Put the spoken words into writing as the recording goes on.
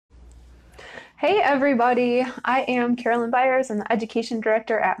Hey everybody, I am Carolyn Byers. I'm the Education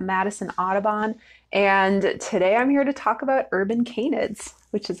Director at Madison Audubon, and today I'm here to talk about urban canids,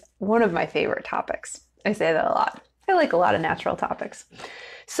 which is one of my favorite topics. I say that a lot. I like a lot of natural topics.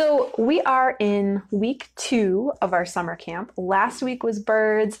 So we are in week 2 of our summer camp. Last week was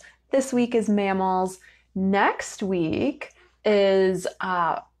birds, this week is mammals. Next week is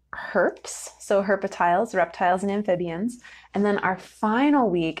herps, so herpetiles, reptiles and amphibians. And then our final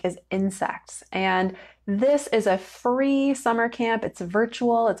week is insects. And this is a free summer camp. It's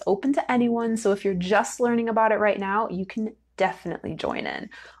virtual, it's open to anyone. So if you're just learning about it right now, you can definitely join in.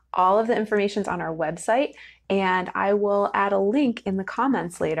 All of the information's on our website, and I will add a link in the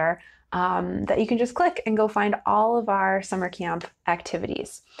comments later that you can just click and go find all of our summer camp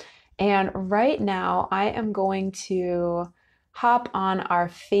activities. And right now I am going to hop on our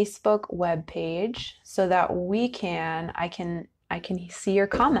Facebook webpage so that I can see your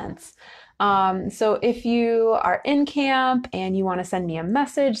comments. So if you are in camp and you want to send me a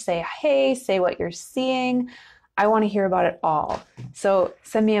message, say hey, say what you're seeing. I want to hear about it all. So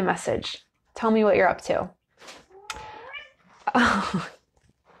send me a message. Tell me what you're up to. Oh,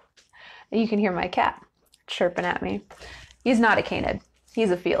 you can hear my cat chirping at me. He's not a canid.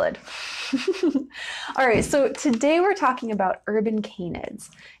 He's a felid. All right, so today we're talking about urban canids.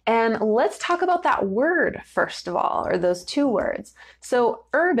 And let's talk about that word first of all, or those two words. So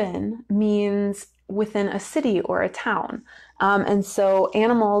urban means within a city or a town. And so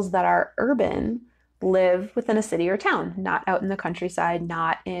animals that are urban live within a city or town, not out in the countryside,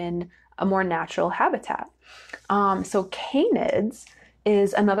 not in a more natural habitat. So canids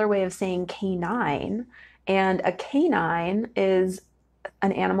is another way of saying canine, and a canine is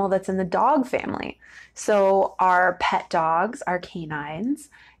an animal that's in the dog family. So our pet dogs are canines,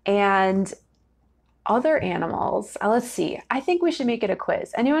 and other animals, let's see, I think we should make it a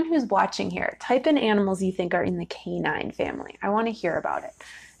quiz. Anyone who's watching here, type in animals you think are in the canine family. I want to hear about it.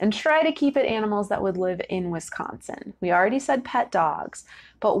 And try to keep it animals that would live in Wisconsin. We already said pet dogs,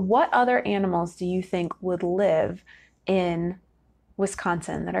 but what other animals do you think would live in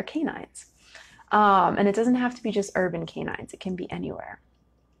Wisconsin that are canines? And it doesn't have to be just urban canines. It can be anywhere.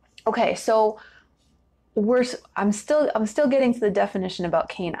 Okay, so I'm still getting to the definition about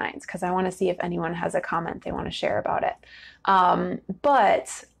canines because I want to see if anyone has a comment they want to share about it.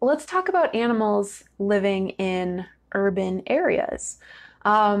 But let's talk about animals living in urban areas.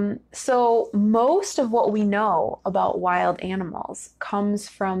 So most of what we know about wild animals comes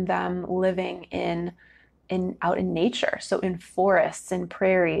from them living out in nature, so in forests and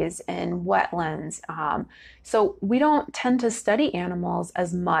prairies and wetlands. So we don't tend to study animals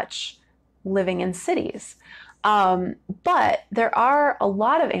as much living in cities. But there are a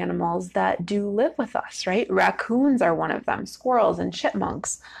lot of animals that do live with us, right? Raccoons are one of them, squirrels and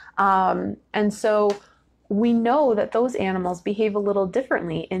chipmunks. And so we know that those animals behave a little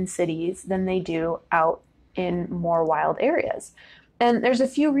differently in cities than they do out in more wild areas. And there's a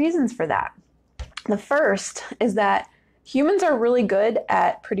few reasons for that. The first is that humans are really good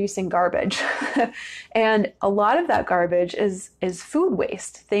at producing garbage. And a lot of that garbage is food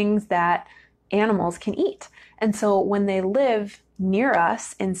waste, things that animals can eat. And so when they live near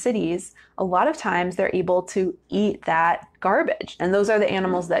us in cities, a lot of times they're able to eat that garbage. And those are the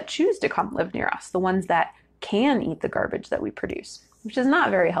animals that choose to come live near us, the ones that can eat the garbage that we produce, which is not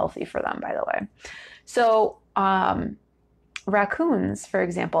very healthy for them, by the way. So raccoons, for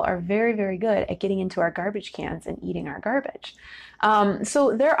example, are very, very good at getting into our garbage cans and eating our garbage.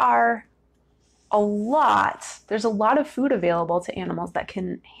 So there's a lot of food available to animals that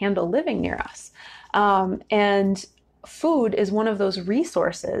can handle living near us. And food is one of those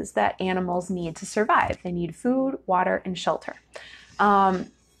resources that animals need to survive. They need food, water, and shelter.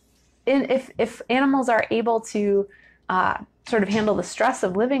 And if animals are able to sort of handle the stress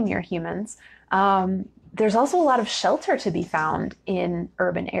of living near humans, there's also a lot of shelter to be found in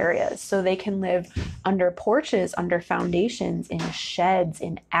urban areas. So they can live under porches, under foundations, in sheds,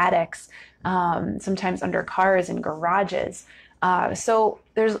 in attics, sometimes under cars and garages. So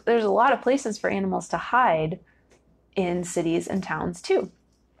there's a lot of places for animals to hide in cities and towns too.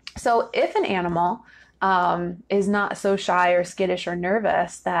 So if an animal is not so shy or skittish or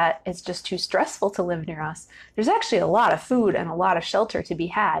nervous that it's just too stressful to live near us, there's actually a lot of food and a lot of shelter to be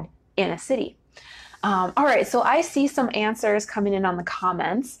had in a city. All right, so I see some answers coming in on the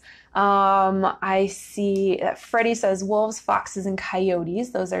comments. I see that Freddie says wolves, foxes, and coyotes.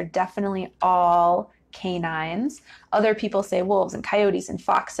 Those are definitely all canines. Other people say wolves and coyotes and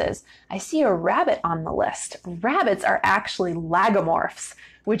foxes. I see a rabbit on the list. Rabbits are actually lagomorphs,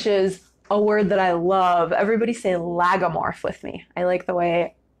 which is a word that I love. Everybody say lagomorph with me. I like the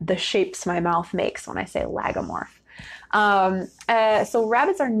way the shapes my mouth makes when I say lagomorph. So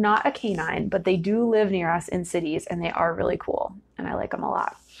rabbits are not a canine, but they do live near us in cities, and they are really cool, and I like them a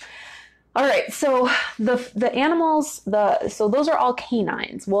lot. All right, so the animals, so those are all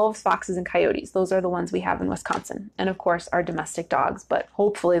canines: wolves, foxes, and coyotes. Those are the ones we have in Wisconsin, and of course our domestic dogs, but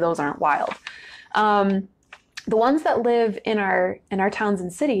hopefully those aren't wild. The ones that live in our towns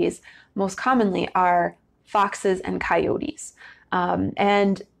and cities most commonly are foxes and coyotes,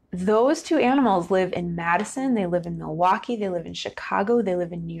 and those two animals live in Madison, they live in Milwaukee, they live in Chicago, they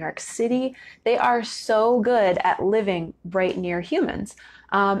live in New York City. They are so good at living right near humans.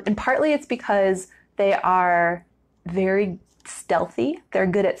 And partly it's because they are very stealthy. They're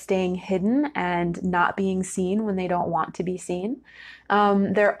good at staying hidden and not being seen when they don't want to be seen.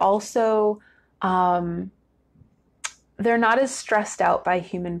 They're also, they're not as stressed out by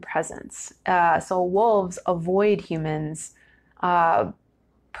human presence. So wolves avoid humans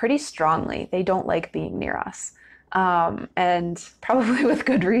pretty strongly. They don't like being near us, and probably with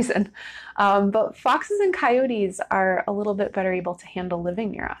good reason. But foxes and coyotes are a little bit better able to handle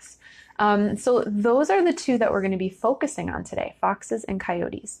living near us. So those are the two that we're going to be focusing on today, foxes and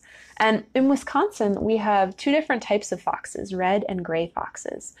coyotes. And in Wisconsin, we have two different types of foxes, red and gray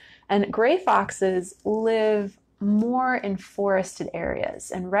foxes. And gray foxes live more in forested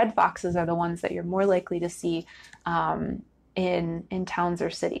areas, and red foxes are the ones that you're more likely to see in towns or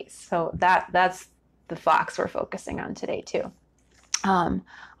cities. So that's the fox we're focusing on today too. And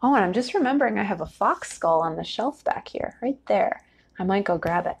I'm just remembering I have a fox skull on the shelf back here, right there. I might go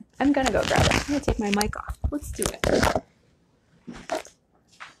grab it. I'm gonna go grab it. I'm gonna take my mic off. Let's do it.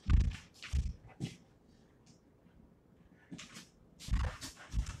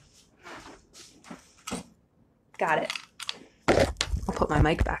 Got it. I'll put my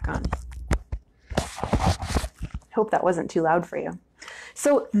mic back on. Hope that wasn't too loud for you.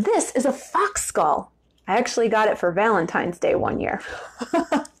 So this is a fox skull. I actually got it for Valentine's Day one year.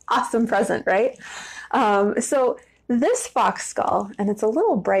 Awesome present, right? So this fox skull, and it's a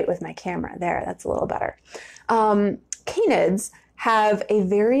little bright with my camera there, that's a little better. Canids have a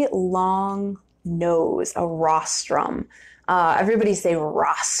very long nose, a rostrum. Everybody say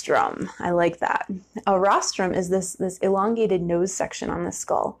rostrum. I like that. A rostrum is this elongated nose section on the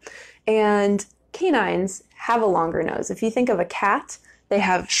skull. And canines have a longer nose. If you think of a cat, they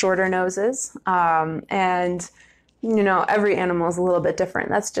have shorter noses, and every animal is a little bit different.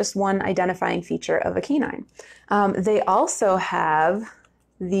 That's just one identifying feature of a canine. They also have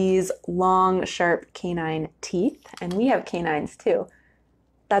these long, sharp canine teeth, and we have canines too.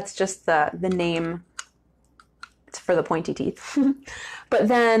 That's just the name. It's for the pointy teeth. But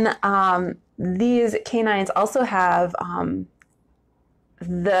then these canines also have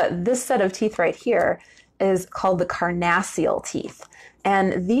this set of teeth right here is called the carnassial teeth.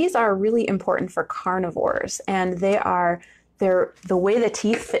 And these are really important for carnivores. And they're the way the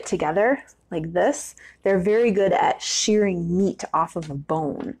teeth fit together like this, they're very good at shearing meat off of a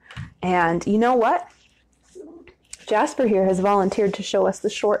bone. And you know what? Jasper here has volunteered to show us the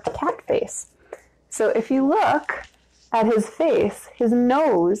short cat face. So if you look at his face, his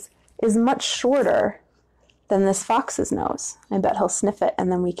nose is much shorter than this fox's nose. I bet he'll sniff it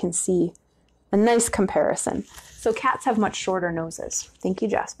and then we can see a nice comparison. So cats have much shorter noses. Thank you,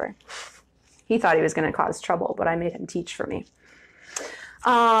 Jasper. He thought he was going to cause trouble, but I made him teach for me.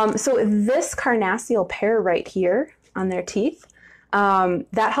 So this carnassial pair right here on their teeth,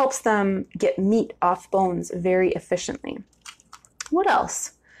 that helps them get meat off bones very efficiently. What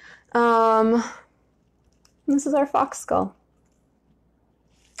else? This is our fox skull.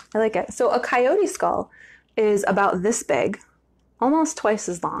 I like it. So a coyote skull is about this big, almost twice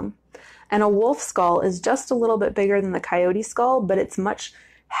as long. And a wolf skull is just a little bit bigger than the coyote skull, but it's much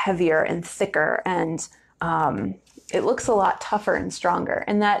heavier and thicker, and it looks a lot tougher and stronger.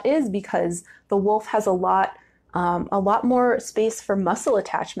 And that is because the wolf has a lot more space for muscle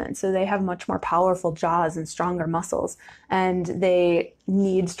attachment. So they have much more powerful jaws and stronger muscles, and they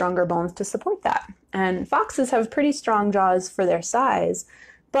need stronger bones to support that. And foxes have pretty strong jaws for their size,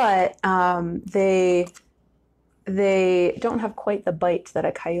 but they don't have quite the bite that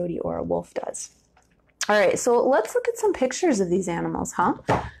a coyote or a wolf does. All right, so let's look at some pictures of these animals, huh?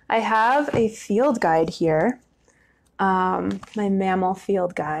 I have a field guide here, my mammal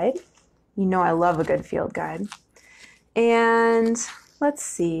field guide. You know I love a good field guide. And let's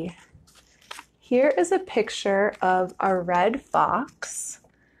see. Here is a picture of a red fox.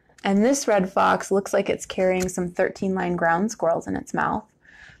 And this red fox looks like it's carrying some 13-line ground squirrels in its mouth.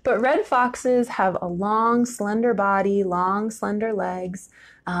 But red foxes have a long, slender body, long, slender legs,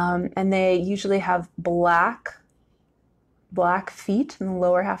 and they usually have black black feet in the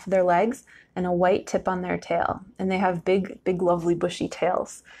lower half of their legs and a white tip on their tail. And they have big, lovely bushy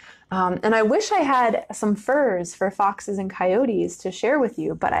tails. And I wish I had some furs for foxes and coyotes to share with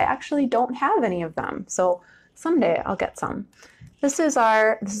you, but I actually don't have any of them. So someday I'll get some. This is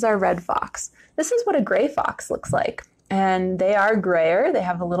our red fox. This is what a gray fox looks like. And they are grayer. They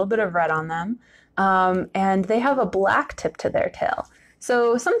have a little bit of red on them. And they have a black tip to their tail.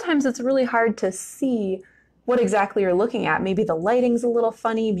 So sometimes it's really hard to see what exactly you're looking at. Maybe the lighting's a little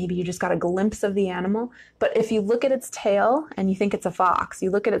funny. Maybe you just got a glimpse of the animal. But if you look at its tail and you think it's a fox,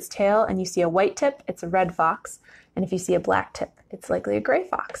 you look at its tail and you see a white tip, it's a red fox. And if you see a black tip, it's likely a gray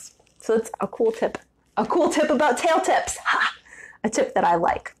fox. So it's a cool tip. A cool tip about tail tips. Ha! A tip that I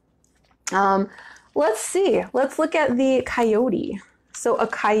like. Let's see. Let's look at the coyote. So a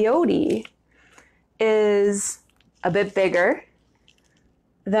coyote is a bit bigger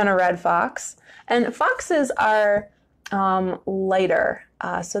than a red fox. And foxes are lighter.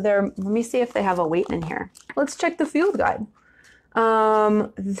 Let me see if they have a weight in here. Let's check the field guide.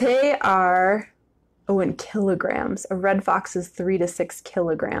 They are, in kilograms. A red fox is 3 to 6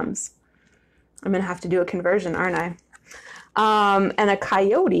 kilograms. I'm going to have to do a conversion, aren't I? And a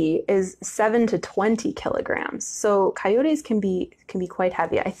coyote is 7 to 20 kilograms. So coyotes can be quite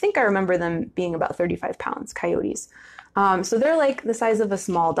heavy. I think I remember them being about 35 pounds, coyotes. So they're like the size of a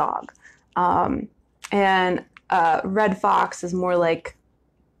small dog. And red fox is more like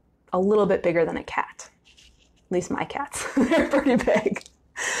a little bit bigger than a cat. At least my cats. They're pretty big.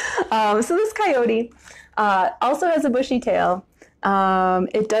 So this coyote also has a bushy tail.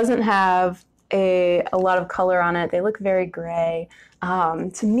 It doesn't have a lot of color on it. They look very gray.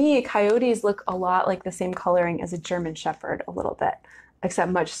 To me, coyotes look a lot like the same coloring as a German Shepherd, a little bit,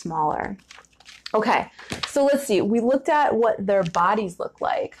 except much smaller. Okay, so let's see. We looked at what their bodies look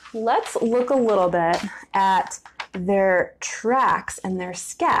like. Let's look a little bit at their tracks and their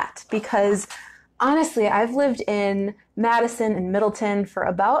scat, because honestly, I've lived in Madison and Middleton for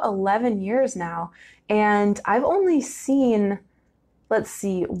about 11 years now, and I've only seen, let's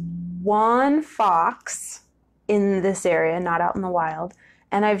see, one fox in this area, not out in the wild,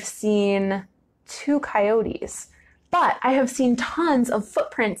 and I've seen 2 coyotes. But I have seen tons of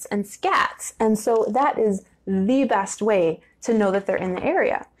footprints and scats, and so that is the best way to know that they're in the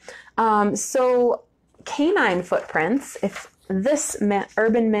area. So canine footprints, if this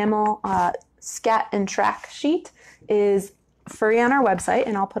urban mammal scat and track sheet is free on our website,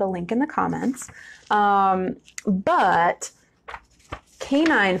 and I'll put a link in the comments. But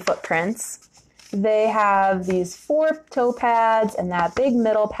canine footprints, they have these 4 toe pads and that big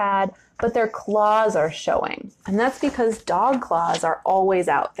middle pad, but their claws are showing. And that's because dog claws are always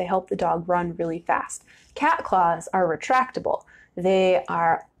out. They help the dog run really fast. Cat claws are retractable. They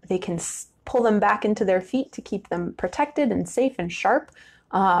can pull them back into their feet to keep them protected and safe and sharp.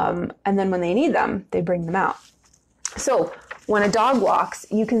 And then when they need them, they bring them out. So when a dog walks,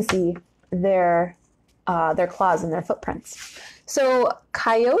 you can see their claws and their footprints. So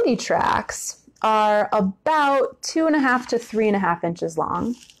coyote tracks are about 2.5 to 3.5 inches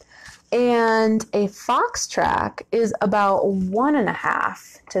long. And a fox track is about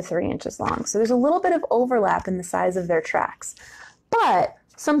 1.5 to 3 inches long. So there's a little bit of overlap in the size of their tracks. But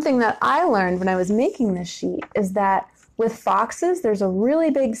something that I learned when I was making this sheet is that with foxes, there's a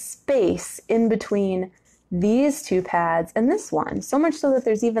really big space in between these 2 pads and this one. So much so that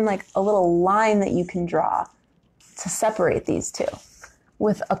there's even like a little line that you can draw to separate these 2.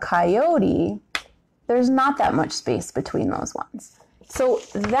 With a coyote, there's not that much space between those ones. So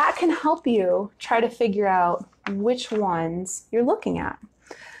that can help you try to figure out which ones you're looking at.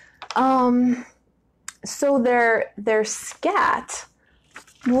 So their scat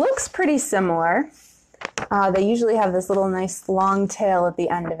looks pretty similar. They usually have this little nice long tail at the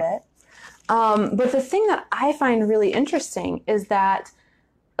end of it. But the thing that I find really interesting is that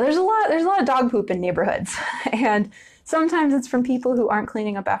there's a lot of dog poop in neighborhoods, and sometimes it's from people who aren't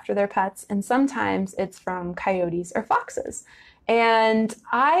cleaning up after their pets, and sometimes it's from coyotes or foxes. And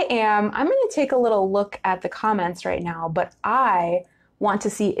I'm going to take a little look at the comments right now, but I want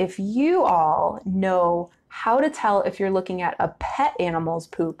to see if you all know how to tell if you're looking at a pet animal's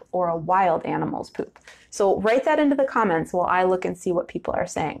poop or a wild animal's poop. So write that into the comments while I look and see what people are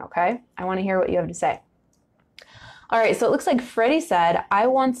saying, okay? I want to hear what you have to say. All right, so it looks like Freddie said, I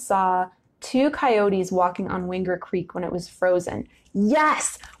once saw 2 coyotes walking on Winger Creek when it was frozen.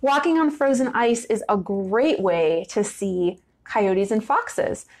 Yes, walking on frozen ice is a great way to see coyotes and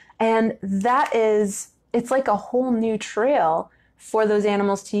foxes. And it's like a whole new trail for those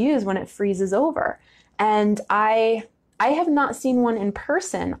animals to use when it freezes over. And I I have not seen one in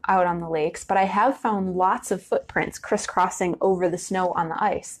person out on the lakes, but I have found lots of footprints crisscrossing over the snow on the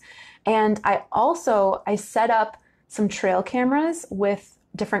ice. And I set up some trail cameras with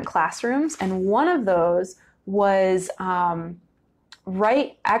different classrooms, and one of those was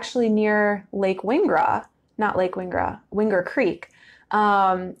right actually near Lake Wingra, not Lake Wingra, Winger Creek.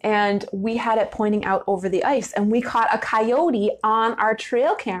 And we had it pointing out over the ice, and we caught a coyote on our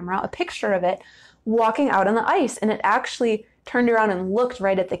trail camera, a picture of it, walking out on the ice, and it actually turned around and looked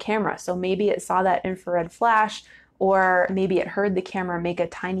right at the camera. So maybe it saw that infrared flash, or maybe it heard the camera make a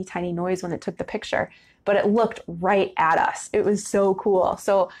tiny, tiny noise when it took the picture, but it looked right at us. It was so cool.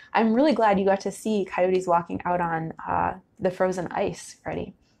 So I'm really glad you got to see coyotes walking out on the frozen ice,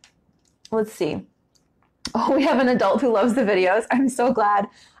 Freddie. Let's see. Oh, we have an adult who loves the videos. I'm so glad.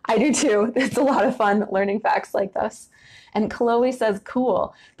 I do too. It's a lot of fun learning facts like this. And Chloe says,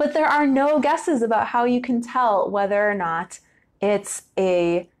 cool. But there are no guesses about how you can tell whether or not it's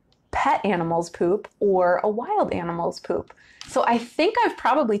a pet animal's poop or a wild animal's poop. So I think I've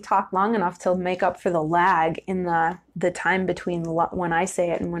probably talked long enough to make up for the lag in the time between when I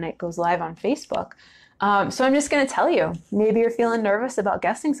say it and when it goes live on Facebook. So I'm just going to tell you, maybe you're feeling nervous about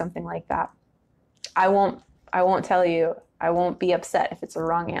guessing something like that. I won't tell you. I won't be upset if it's a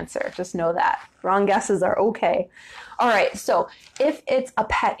wrong answer. Just know that. Wrong guesses are okay. All right, so if it's a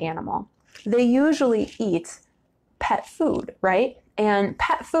pet animal, they usually eat pet food, right? And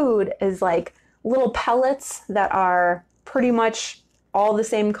pet food is like little pellets that are pretty much all the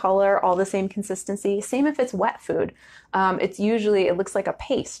same color, all the same consistency. Same if it's wet food. It looks like a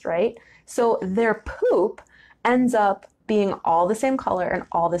paste, right? So their poop ends up being all the same color and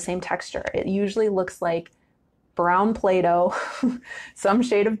all the same texture. It usually looks like brown Play-Doh, some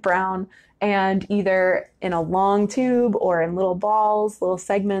shade of brown, and either in a long tube or in little balls, little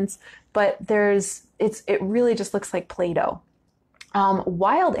segments, but it really just looks like Play-Doh.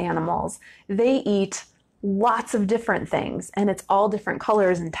 Wild animals, they eat lots of different things, and it's all different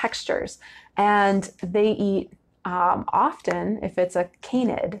colors and textures. And they eat, often, if it's a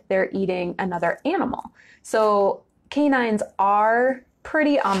canid, they're eating another animal. So canines are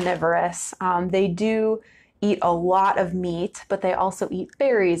pretty omnivorous. They do eat a lot of meat, but they also eat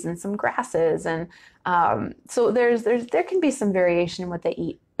berries and some grasses. And so there can be some variation in what they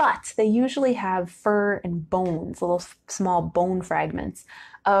eat, but they usually have fur and bones, little small bone fragments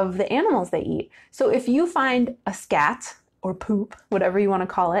of the animals they eat. So if you find a scat or poop, whatever you want to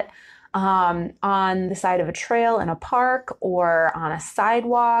call it, on the side of a trail in a park or on a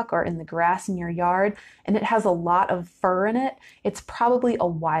sidewalk or in the grass in your yard, and it has a lot of fur in it, it's probably a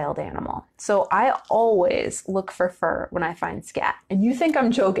wild animal. So I always look for fur when I find scat. And you think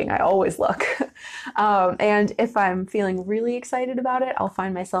I'm joking, I always look. And if I'm feeling really excited about it, I'll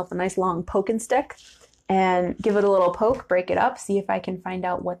find myself a nice long poking stick and give it a little poke, break it up, see if I can find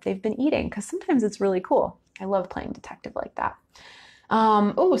out what they've been eating, because sometimes it's really cool. I love playing detective like that.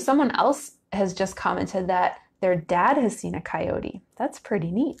 Someone else has just commented that their dad has seen a coyote. That's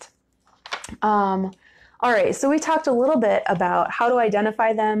pretty neat. All right, so we talked a little bit about how to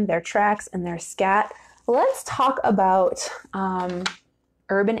identify them, their tracks, and their scat. Let's talk about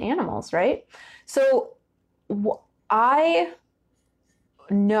urban animals, right? So I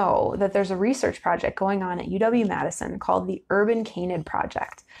know that there's a research project going on at UW-Madison called the Urban Canid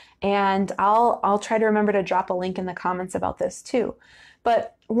Project. And I'll try to remember to drop a link in the comments about this too.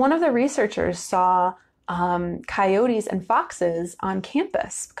 But one of the researchers saw coyotes and foxes on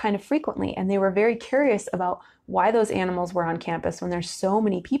campus kind of frequently, and they were very curious about why those animals were on campus when there's so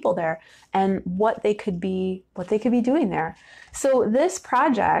many people there and what they could be doing there. So this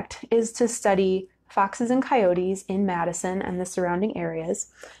project is to study foxes and coyotes in Madison and the surrounding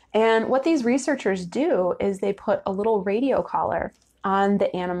areas. And what these researchers do is they put a little radio collar on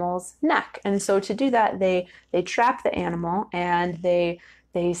the animal's neck. And so to do that, they trap the animal and they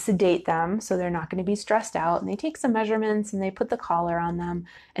sedate them so they're not going to be stressed out. And they take some measurements and they put the collar on them,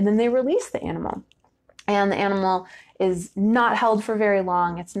 and then they release the animal. And the animal is not held for very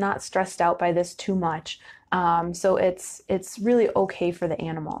long. It's not stressed out by this too much. So it's really okay for the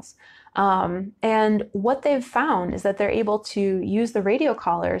animals. And what they've found is that they're able to use the radio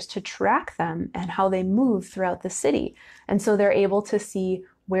collars to track them and how they move throughout the city. And so they're able to see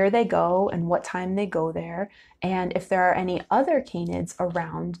where they go and what time they go there, and if there are any other canids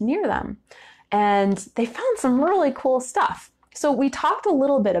around near them. And they found some really cool stuff. So we talked a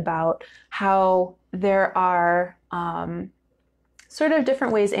little bit about how there are sort of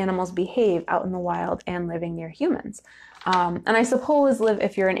different ways animals behave out in the wild and living near humans. And I suppose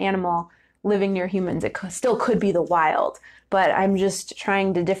if you're an animal living near humans, it still could be the wild, but I'm just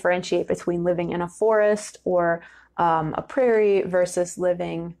trying to differentiate between living in a forest or a prairie versus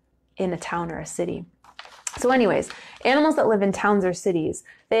living in a town or a city. So anyways, animals that live in towns or cities,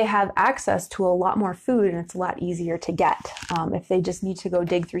 they have access to a lot more food and it's a lot easier to get. If they just need to go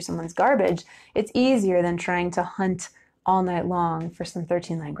dig through someone's garbage, it's easier than trying to hunt all night long for some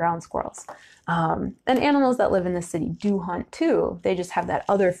 13-line ground squirrels. And animals that live in the city do hunt too. They just have that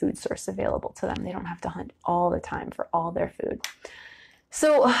other food source available to them. They don't have to hunt all the time for all their food.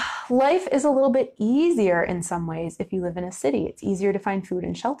 So life is a little bit easier in some ways if you live in a city. It's easier to find food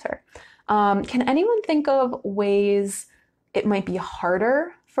and shelter. Can anyone think of ways it might be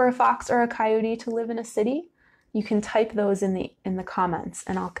harder for a fox or a coyote to live in a city? You can type those in the comments,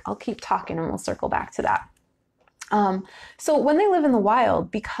 and I'll keep talking and we'll circle back to that. So when they live in the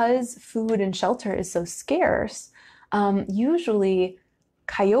wild, because food and shelter is so scarce, usually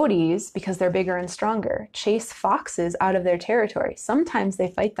coyotes, because they're bigger and stronger, chase foxes out of their territory. Sometimes they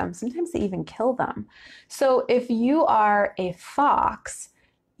fight them. Sometimes they even kill them. So if you are a fox,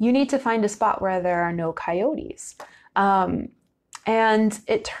 you need to find a spot where there are no coyotes. And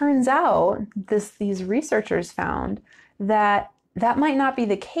it turns out, these researchers found that might not be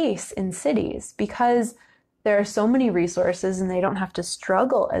the case in cities because there are so many resources and they don't have to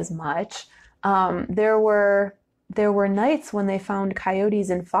struggle as much. There were nights when they found coyotes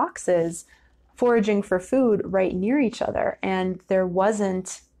and foxes foraging for food right near each other, and there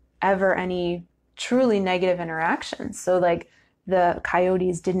wasn't ever any truly negative interactions. So like the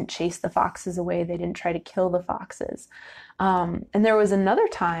coyotes didn't chase the foxes away. They didn't try to kill the foxes. And there was another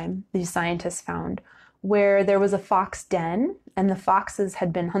time these scientists found where there was a fox den and the foxes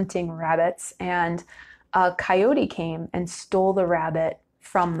had been hunting rabbits, and a coyote came and stole the rabbit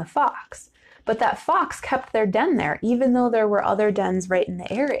from the fox. But that fox kept their den there, even though there were other dens right in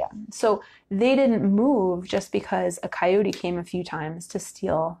the area. So they didn't move just because a coyote came a few times to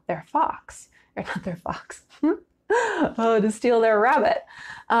steal their fox. Or not their fox. To steal their rabbit.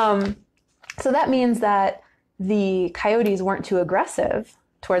 So that means that the coyotes weren't too aggressive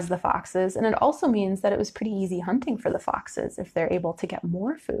towards the foxes. And it also means that it was pretty easy hunting for the foxes if they're able to get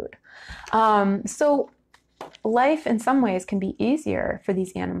more food. So life in some ways can be easier for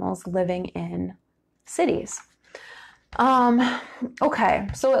these animals living in cities. Okay,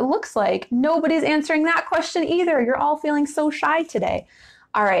 so it looks like nobody's answering that question either. You're all feeling so shy today.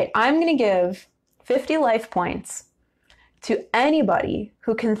 All right, I'm going to give 50 life points to anybody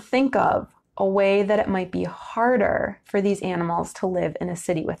who can think of a way that it might be harder for these animals to live in a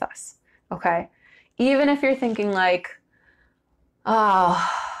city with us. Okay, even if you're thinking like, oh,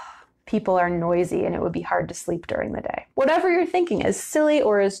 people are noisy and it would be hard to sleep during the day. Whatever you're thinking, as silly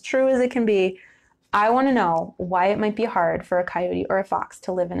or as true as it can be, I want to know why it might be hard for a coyote or a fox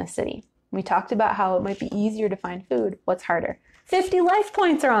to live in a city. We talked about how it might be easier to find food. What's harder? 50 life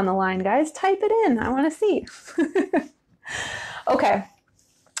points are on the line, guys. Type it in. I want to see. Okay,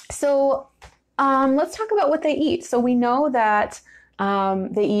 so let's talk about what they eat. So we know that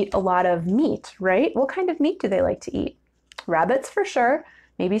they eat a lot of meat, right? What kind of meat do they like to eat? Rabbits for sure.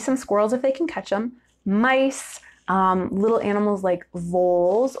 Maybe some squirrels if they can catch them. Mice, little animals like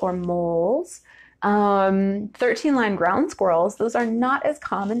voles or moles. 13-line ground squirrels, those are not as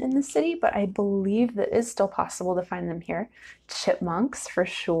common in the city, but I believe that is still possible to find them here. Chipmunks for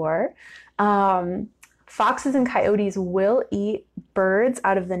sure. Foxes and coyotes will eat birds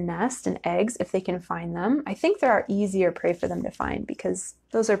out of the nest and eggs if they can find them. I think there are easier prey for them to find because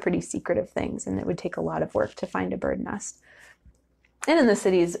those are pretty secretive things and it would take a lot of work to find a bird nest. And in the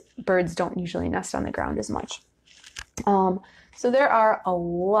cities, birds don't usually nest on the ground as much. So there are a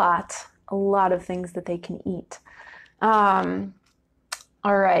lot of things that they can eat. All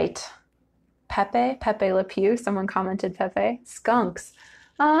right. Pepe Le Pew, someone commented Pepe. Skunks.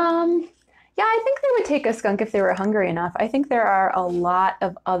 Yeah, I think they would take a skunk if they were hungry enough. I think there are a lot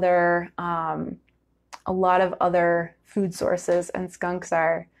of other food sources, and skunks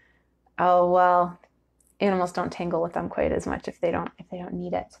are, oh well, animals don't tangle with them quite as much if they don't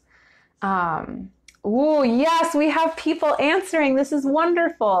need it. Oh yes, we have people answering. This is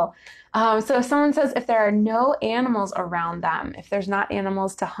wonderful. So if someone says if there are no animals around them, if there's not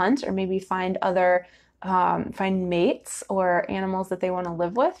animals to hunt or maybe find mates or animals that they want to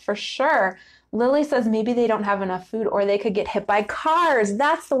live with, for sure. Lily says maybe they don't have enough food or they could get hit by cars.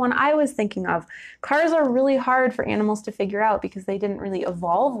 That's the one I was thinking of. Cars are really hard for animals to figure out because they didn't really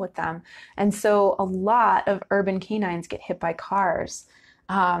evolve with them. And so a lot of urban canines get hit by cars.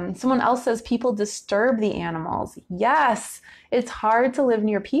 Someone else says people disturb the animals. Yes, it's hard to live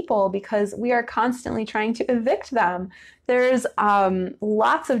near people because we are constantly trying to evict them. There's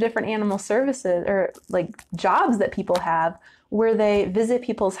lots of different animal services or like jobs that people have where they visit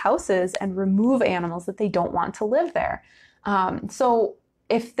people's houses and remove animals that they don't want to live there. So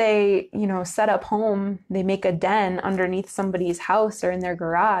if they, set up home, they make a den underneath somebody's house or in their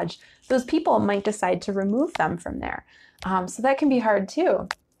garage, those people might decide to remove them from there. So that can be hard too.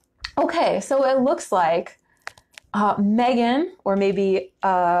 Okay, so it looks like Megan, or maybe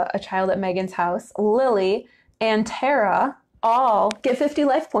a child at Megan's house, Lily, and Tara all get 50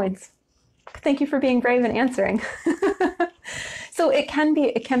 life points. Thank you for being brave and answering. So it can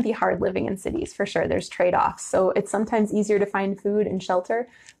be hard living in cities for sure. There's trade-offs. So it's sometimes easier to find food and shelter,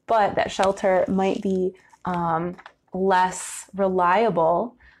 but that shelter might be less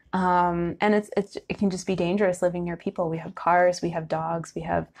reliable. And it can just be dangerous living near people. We have cars, we have dogs, we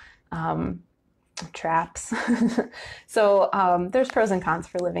have traps. So there's pros and cons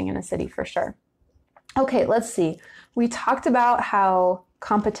for living in a city for sure. Okay, let's see. We talked about how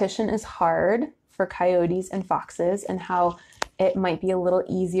competition is hard for coyotes and foxes and how it might be a little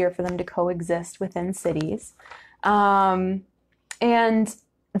easier for them to coexist within cities. And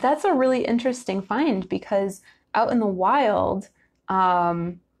that's a really interesting find because out in the wild,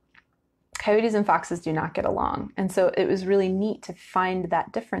 coyotes and foxes do not get along. And so it was really neat to find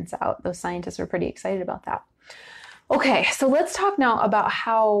that difference out. Those scientists were pretty excited about that. Okay, so let's talk now about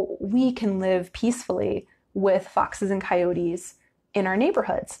how we can live peacefully with foxes and coyotes in our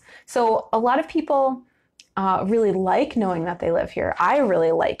neighborhoods. So a lot of people really like knowing that they live here. I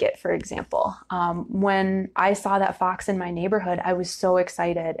really like it, for example. When I saw that fox in my neighborhood, I was so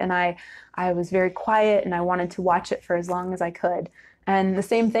excited and I was very quiet and I wanted to watch it for as long as I could. And the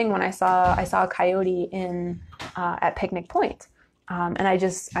same thing when I saw a coyote at Picnic Point. And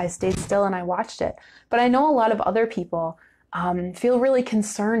I stayed still and I watched it. But I know a lot of other people feel really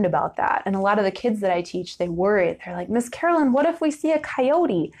concerned about that. And a lot of the kids that I teach, they worry. They're like, Miss Carolyn, what if we see a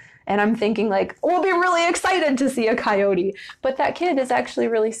coyote? And I'm thinking like, we'll be really excited to see a coyote. But that kid is actually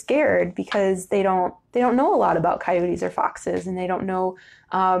really scared because they don't know a lot about coyotes or foxes, and they don't know,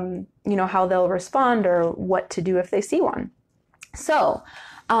 how they'll respond or what to do if they see one. So,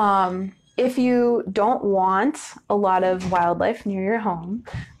 if you don't want a lot of wildlife near your home,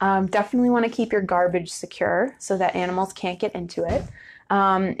 definitely want to keep your garbage secure so that animals can't get into it.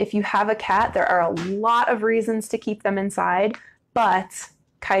 If you have a cat, there are a lot of reasons to keep them inside, but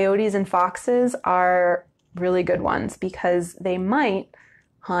coyotes and foxes are really good ones because they might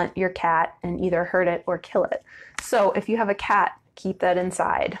hunt your cat and either hurt it or kill it. So if you have a cat, keep that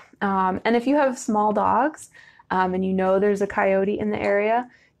inside. And if you have small dogs and you know there's a coyote in the area,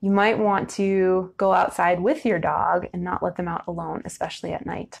 you might want to go outside with your dog and not let them out alone, especially at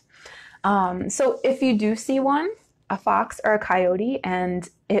night. So if you do see one, a fox or a coyote, and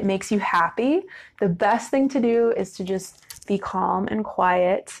it makes you happy, the best thing to do is to just be calm and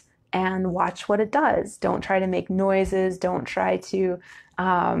quiet and watch what it does. Don't try to make noises. Don't try to,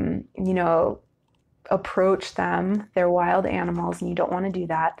 approach them. They're wild animals and you don't want to do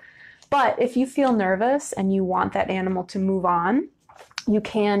that. But if you feel nervous and you want that animal to move on, you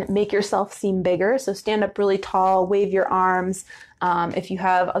can make yourself seem bigger. So stand up really tall, wave your arms. If you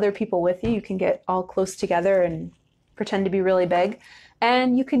have other people with you, you can get all close together and pretend to be really big.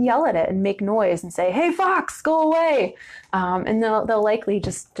 And you can yell at it and make noise and say, "Hey, fox, go away." And they'll likely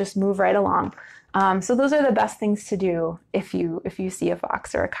just move right along. So those are the best things to do if you see a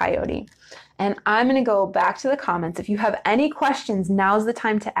fox or a coyote. And I'm going to go back to the comments. If you have any questions, now's the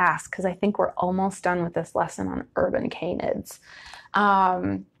time to ask, because I think we're almost done with this lesson on urban canids.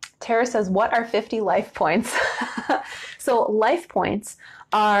 Tara says, what are 50 life points? So life points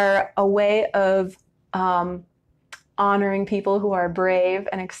are a way of honoring people who are brave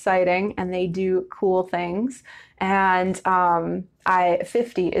and exciting and they do cool things. And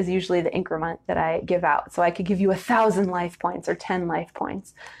 50 is usually the increment that I give out. So I could give you 1,000 life points or 10 life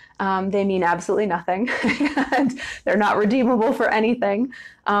points. They mean absolutely nothing and they're not redeemable for anything,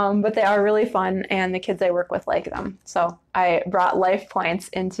 but they are really fun and the kids I work with like them. So I brought life points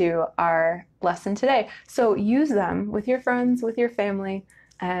into our lesson today. So use them with your friends, with your family,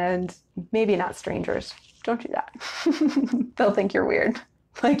 and maybe not strangers. Don't do that. They'll think you're weird.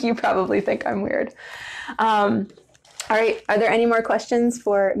 Like you probably think I'm weird. All right. Are there any more questions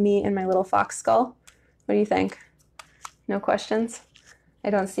for me and my little fox skull? What do you think? No questions? I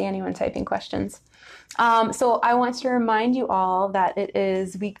don't see anyone typing questions. So I want to remind you all that it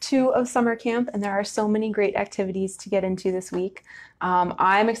is week 2 of summer camp, and there are so many great activities to get into this week.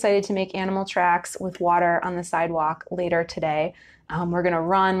 I'm excited to make animal tracks with water on the sidewalk later today. We're going to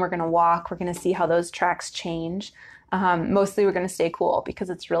run, we're going to walk, we're going to see how those tracks change. Mostly we're going to stay cool because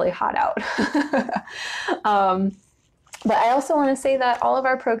it's really hot out. But I also want to say that all of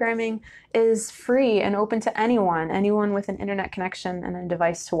our programming is free and open to anyone with an internet connection and a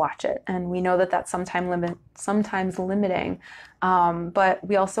device to watch it. And we know that that's sometimes limiting, but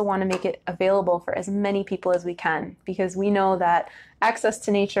we also want to make it available for as many people as we can, because we know that access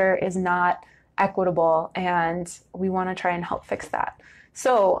to nature is not equitable, and we want to try and help fix that.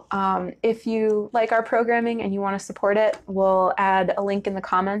 So if you like our programming and you want to support it, we'll add a link in the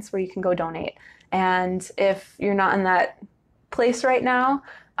comments where you can go donate. And if you're not in that place right now,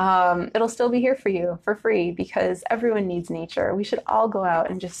 it'll still be here for you for free, because everyone needs nature. We should all go out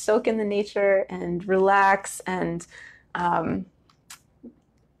and just soak in the nature and relax and,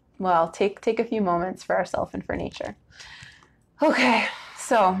 well, take a few moments for ourselves and for nature. Okay,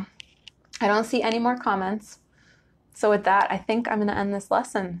 so I don't see any more comments. So with that, I think I'm going to end this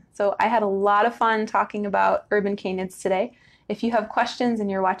lesson. So I had a lot of fun talking about urban canids today. If you have questions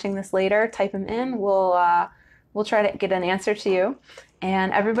and you're watching this later, type them in. We'll try to get an answer to you.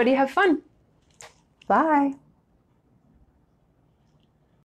 And everybody have fun. Bye.